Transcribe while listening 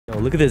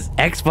look at this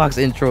Xbox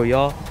intro,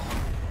 y'all.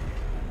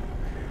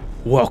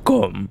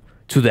 Welcome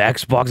to the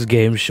Xbox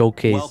Game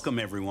Showcase. Welcome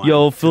everyone.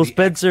 Yo, Phil to the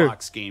Spencer.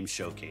 Xbox Game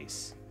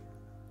Showcase.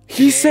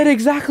 He said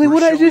exactly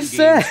what I just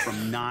said.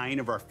 From 9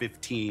 of our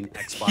 15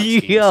 Xbox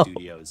Game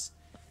Studios,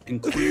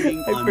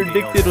 including I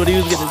predicted what he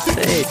was gonna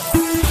say.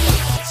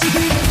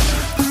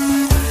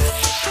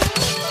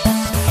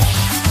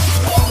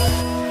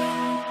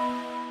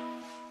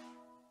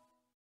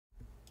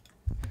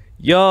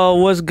 Yo,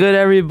 what's good,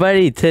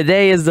 everybody?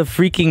 Today is the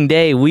freaking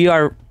day. We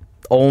are,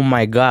 oh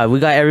my god, we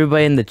got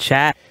everybody in the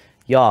chat.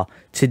 Y'all,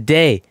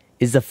 today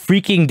is the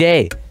freaking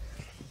day.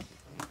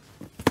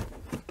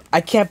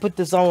 I can't put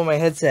this on with my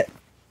headset.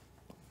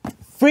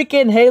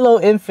 Freaking Halo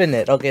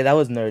Infinite. Okay, that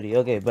was nerdy.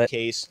 Okay, but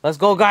let's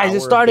go, guys.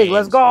 It's starting.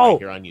 Let's go. Right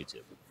here on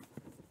YouTube.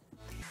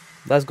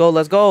 Let's go.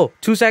 Let's go.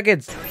 2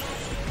 seconds.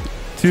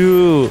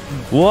 2,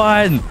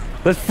 1.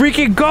 Let's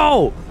freaking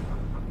go.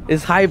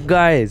 It's hype,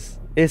 guys.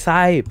 It's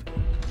hype.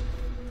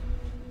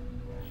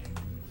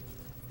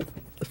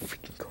 Let's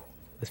freaking go.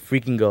 Let's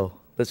freaking go.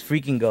 Let's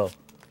freaking go.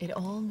 It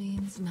all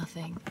means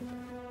nothing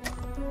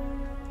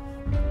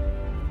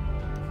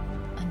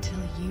until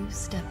you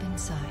step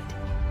inside.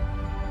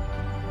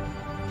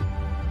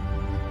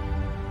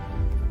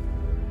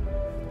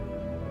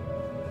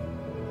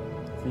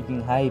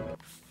 Freaking hype.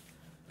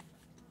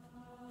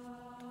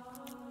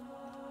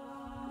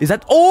 Is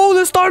that, oh,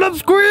 the startup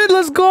screen?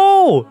 Let's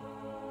go.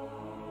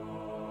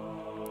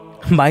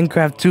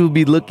 Minecraft 2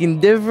 be looking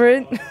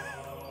different.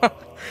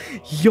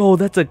 Yo,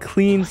 that's a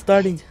clean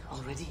starting.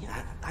 Already?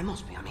 I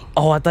must be,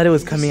 Oh, I thought it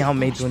was coming out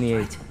May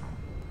 28th.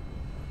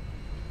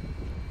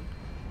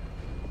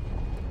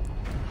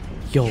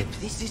 Yo. If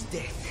this is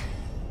death.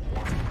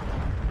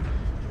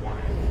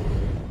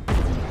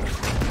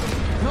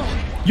 No.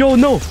 Yo,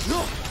 no.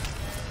 No.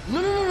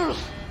 No.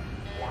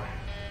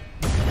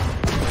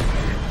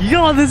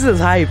 Yo, this is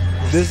hype.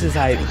 This is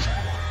hype.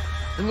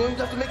 I'm going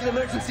to have to make an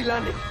emergency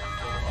landing.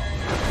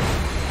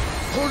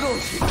 Hold on,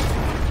 shit.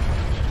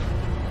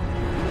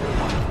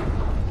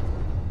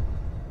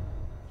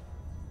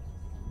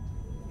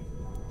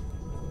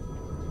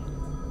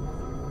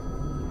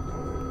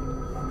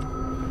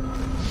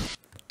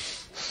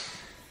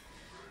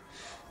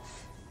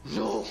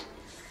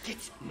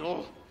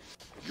 No,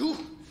 you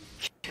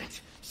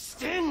can't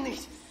stand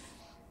this.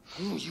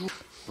 No, you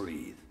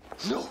breathe.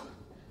 No,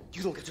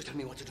 you don't get to tell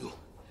me what to do.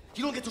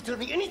 You don't get to tell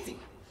me anything.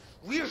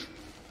 Are you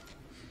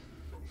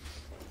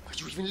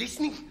even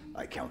listening?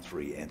 I count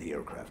 3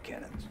 anti-aircraft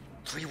cannons.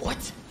 3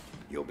 what?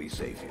 You'll be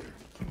safe here.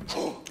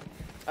 Oh,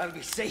 I'll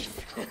be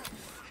safe.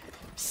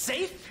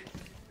 Safe?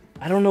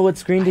 I don't know what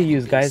screen to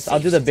use, guys. I'll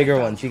do the bigger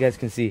one so you guys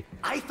can see.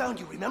 I found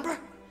you, remember?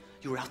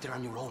 You were out there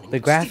on your own. The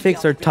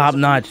graphics are top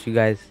notch, you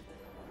guys.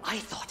 I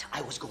thought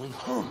I was going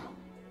home.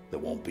 There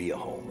won't be a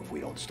home if we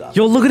don't stop.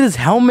 Yo, look at his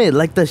helmet,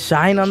 like the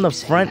shine on the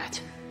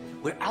front.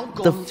 We're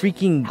outgunned, the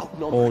freaking,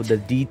 oh, the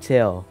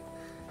detail.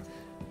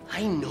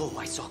 I know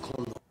I saw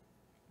Clone.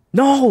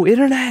 No,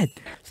 internet,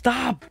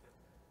 stop.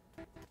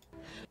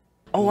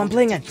 Oh, I'm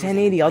playing at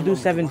 1080. I'll do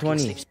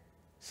 720,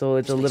 so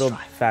it's a little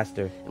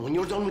faster. And when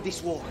you're done with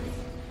this war,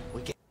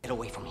 we get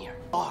away from here.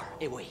 Far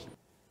away.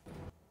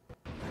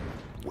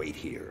 Wait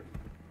here.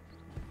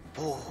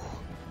 Oh.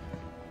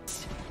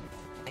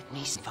 Let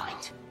me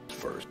find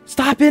first.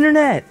 Stop,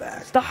 internet.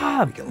 Back.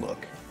 Stop. We can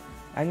look.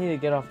 I need to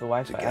get off the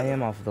Wi-Fi. I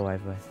am off the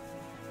Wi-Fi.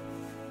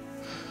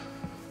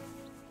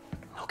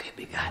 Okay,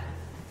 big guy.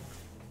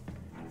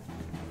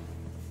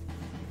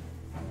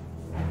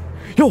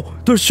 Yo,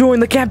 they're showing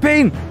the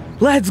campaign.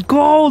 Let's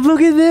go.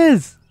 Look at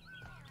this.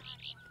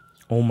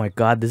 Oh my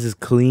god, this is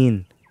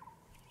clean.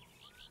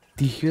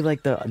 Do you hear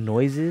like the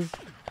noises?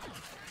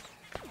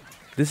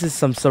 This is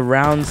some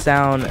surround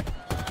sound.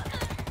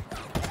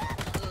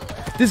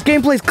 This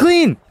gameplay's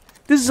clean.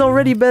 This is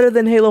already better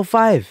than Halo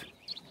 5.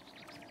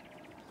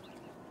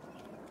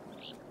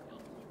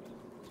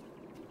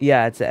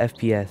 Yeah, it's a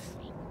FPS.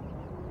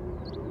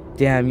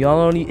 Damn,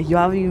 y'all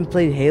haven't even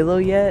played Halo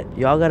yet?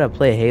 Y'all gotta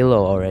play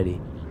Halo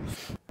already.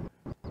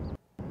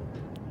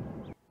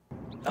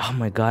 Oh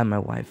my god, my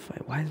Wi-Fi.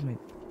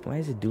 Why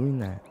is it doing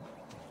that?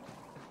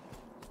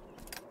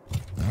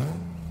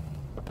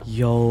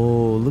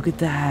 Yo, look at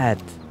that.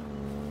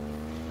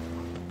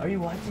 Are you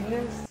watching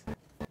this?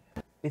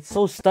 It's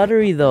so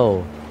stuttery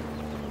though.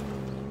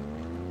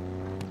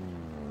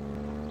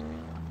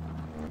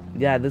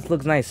 Yeah, this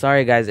looks nice.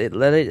 Sorry guys,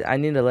 I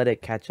need to let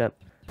it catch up.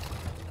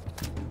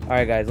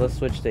 Alright guys, let's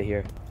switch to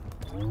here.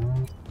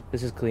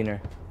 This is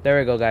cleaner. There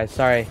we go, guys.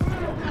 Sorry.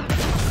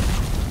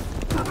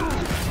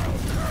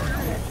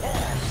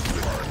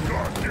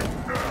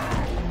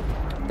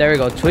 There we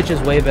go. Twitch is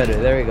way better.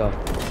 There we go.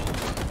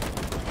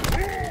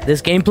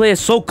 This gameplay is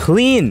so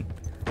clean.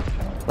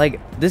 Like,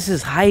 this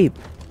is hype.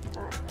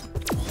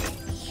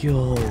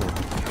 Yo.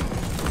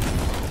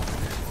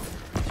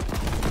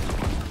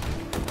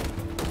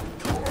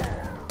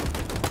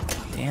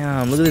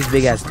 Damn, look at this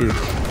big ass dude.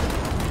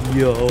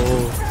 Yo.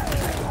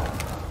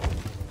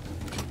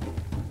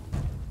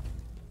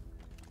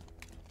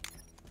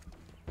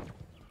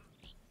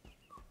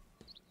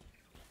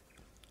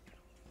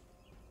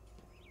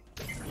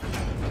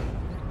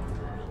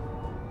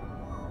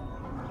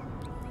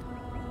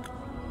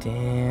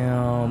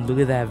 Damn, look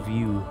at that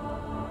view.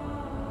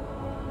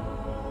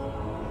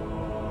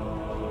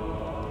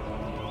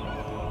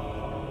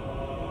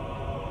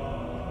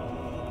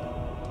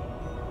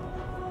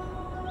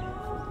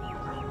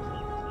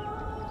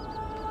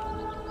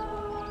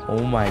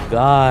 Oh my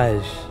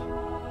gosh.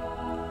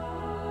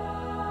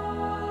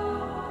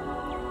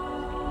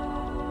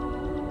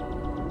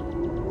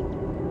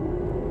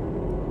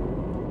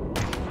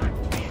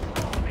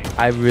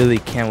 I really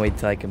can't wait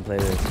till I can play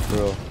this,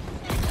 bro.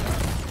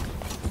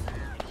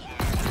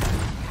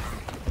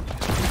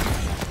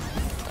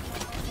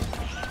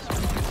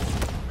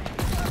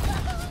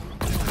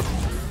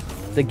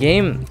 The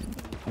game,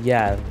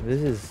 yeah,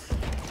 this is...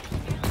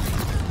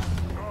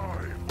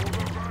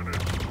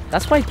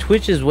 That's why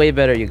Twitch is way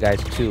better, you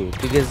guys, too.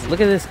 Because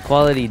look at this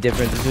quality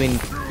difference between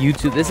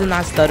YouTube. This is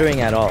not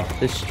stuttering at all,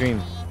 this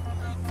stream.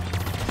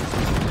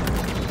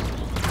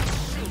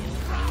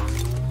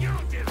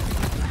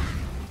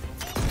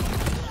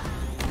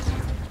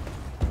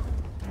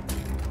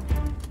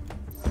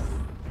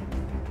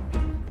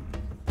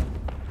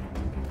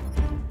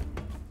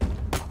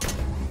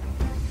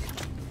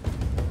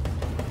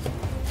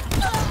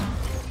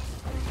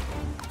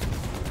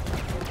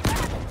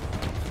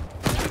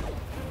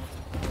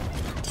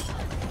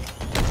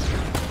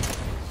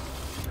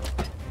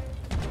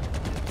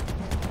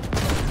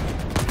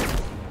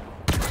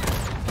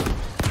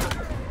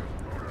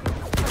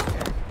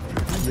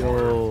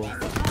 Yo.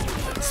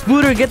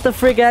 Spooter, get the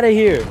frick out of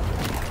here.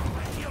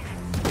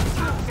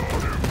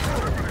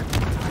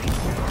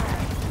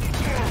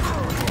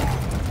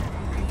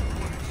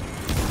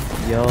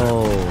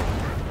 Yo.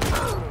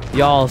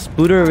 Y'all,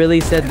 Spooter really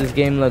said this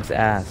game looks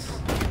ass.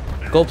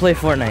 Go play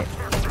Fortnite.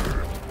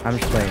 I'm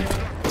just playing.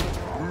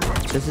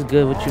 This is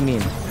good, what you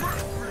mean?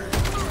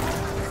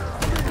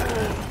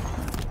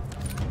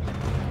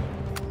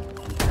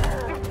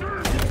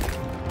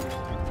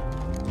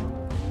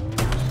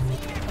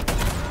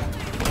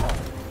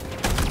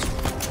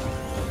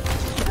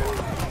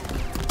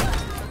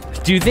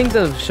 Do you think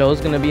the show's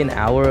gonna be an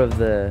hour of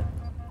the...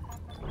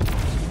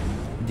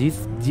 Do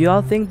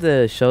y'all think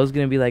the show's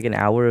gonna be like an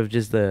hour of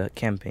just the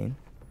campaign?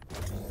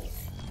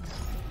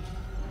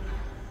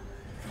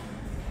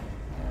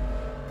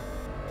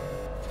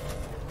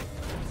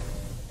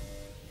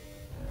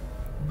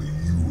 The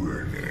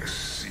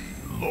UNSC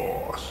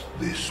lost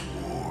this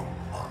war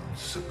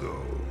months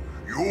ago.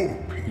 Your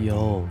people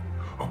Yo.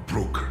 are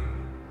broken,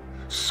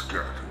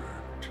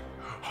 scattered,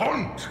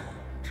 hunted,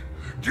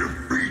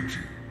 defeated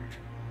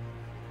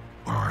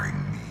by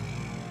me.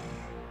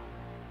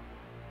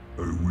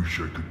 I wish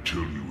I could tell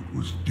you it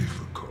was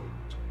difficult,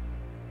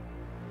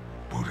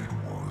 but it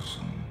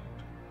wasn't.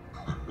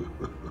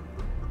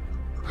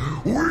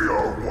 We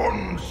are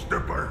one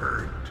step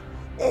ahead,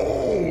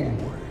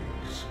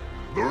 always.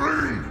 The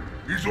ring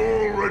is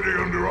already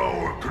under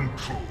our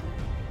control.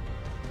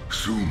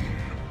 Soon,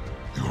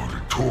 the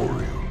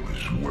auditorium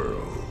as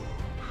well.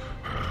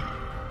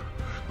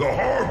 The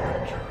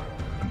Harbinger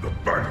and the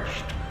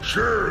Banished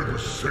share the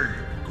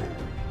same goal.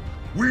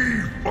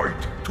 We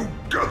fight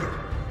together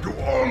to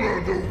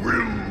honor the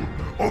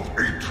will of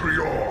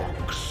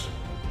Atriarchs.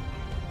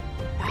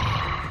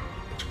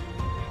 But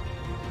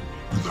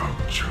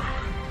without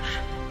challenge,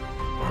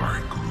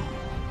 I grew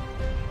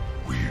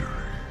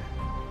weary,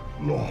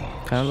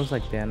 lost, Kind of looks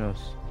like Thanos.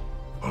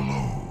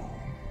 alone.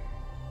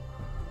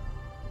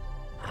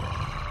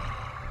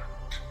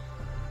 But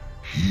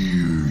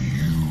here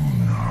you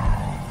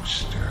now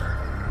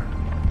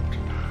stand.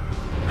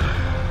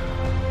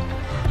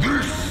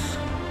 This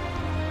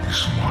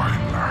is my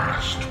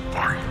last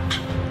fight.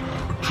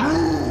 A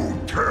true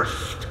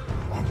test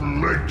of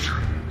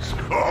legends.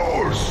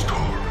 Our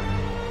story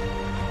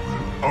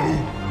will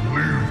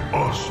outlive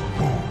us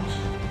both.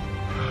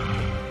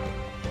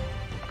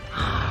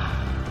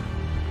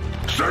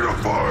 Set a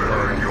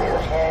fire in your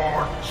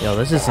hearts. Yo,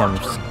 this is some...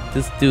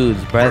 This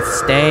dude's breath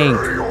stank.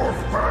 Bare your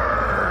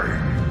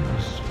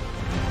fangs.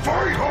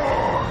 Fight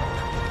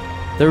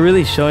hard. They're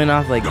really showing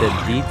off like the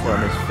detail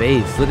on his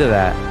face. Look at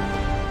that.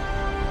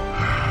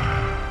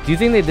 Do you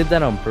think they did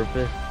that on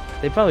purpose?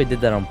 They probably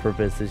did that on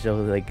purpose to show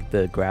like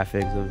the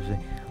graphics of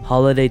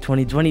holiday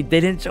 2020. They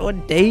didn't show a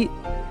date.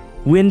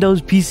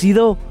 Windows PC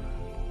though.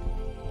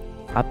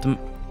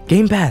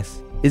 Game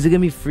Pass. Is it gonna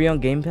be free on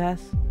Game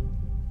Pass?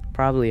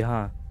 Probably,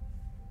 huh?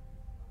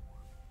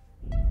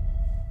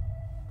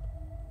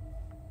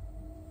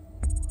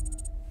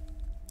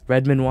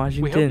 Redmond,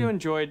 Washington. We hope you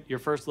enjoyed your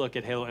first look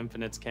at Halo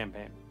Infinite's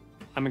campaign.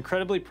 I'm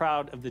incredibly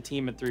proud of the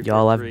team at 343.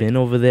 Y'all, I've been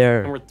over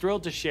there. And we're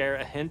thrilled to share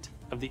a hint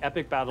of the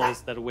epic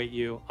battles that await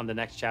you on the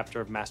next chapter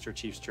of Master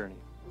Chief's journey.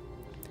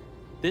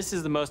 This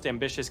is the most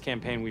ambitious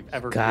campaign we've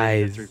ever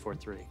created at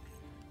 343.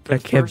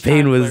 That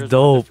campaign was players will have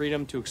dope. the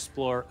freedom to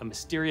explore a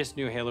mysterious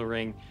new Halo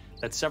ring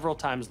that's several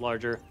times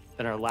larger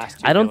than our last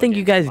two I don't Halo think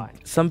you games guys,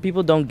 combined. some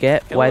people don't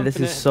get Halo why this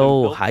Infinite is has been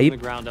so built from the hype.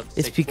 ground up to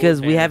It's take full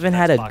because we advantage haven't of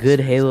had a Xbox good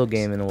Series Halo X.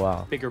 game in a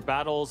while. Bigger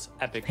battles,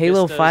 epic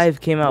Halo vistas,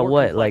 5 came out more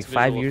what, complex like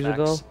 5 visual years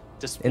effects, ago?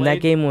 displayed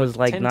that game was with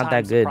like 10 not that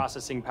times the good.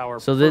 processing power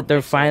So per that they're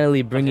pixel finally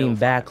of bringing Halo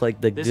back 5.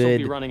 like the This will be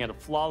good running at a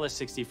flawless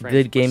 60 frames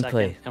good per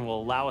gameplay. second and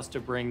will allow us to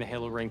bring the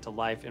Halo ring to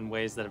life in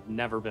ways that have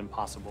never been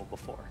possible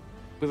before.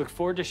 We look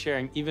forward to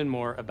sharing even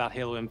more about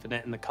Halo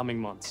Infinite in the coming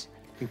months,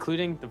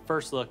 including the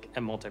first look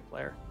at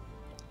multiplayer.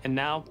 And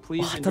now,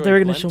 please I enjoy thought they were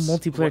a gonna show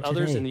glimpse of multiplayer what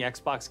others today. in the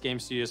Xbox Game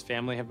Studios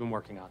family have been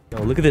working on. Yo,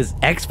 look at this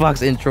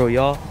Xbox intro,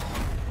 y'all.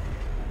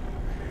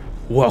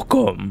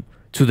 Welcome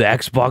to the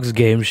Xbox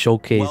Game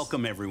Showcase.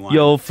 Welcome everyone.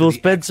 Yo, to Phil the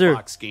Spencer.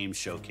 Xbox Game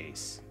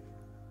Showcase.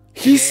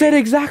 He said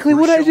exactly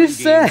We're what I showing just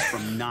said. games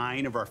from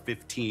 9 of our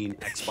 15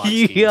 Xbox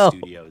Game Yo.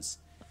 Studios,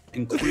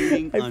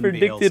 including I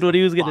predicted what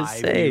he was gonna 5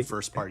 say. new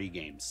first-party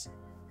games.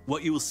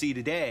 What you will see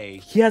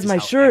today He has is my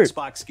how shirt.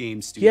 Xbox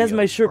Game Studios He has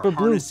my shirt, are but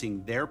blue.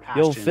 harnessing their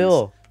passions Yo,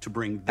 Phil. to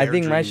bring I their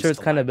think my dreams shirt's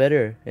to kind of life.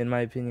 better, in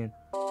my opinion.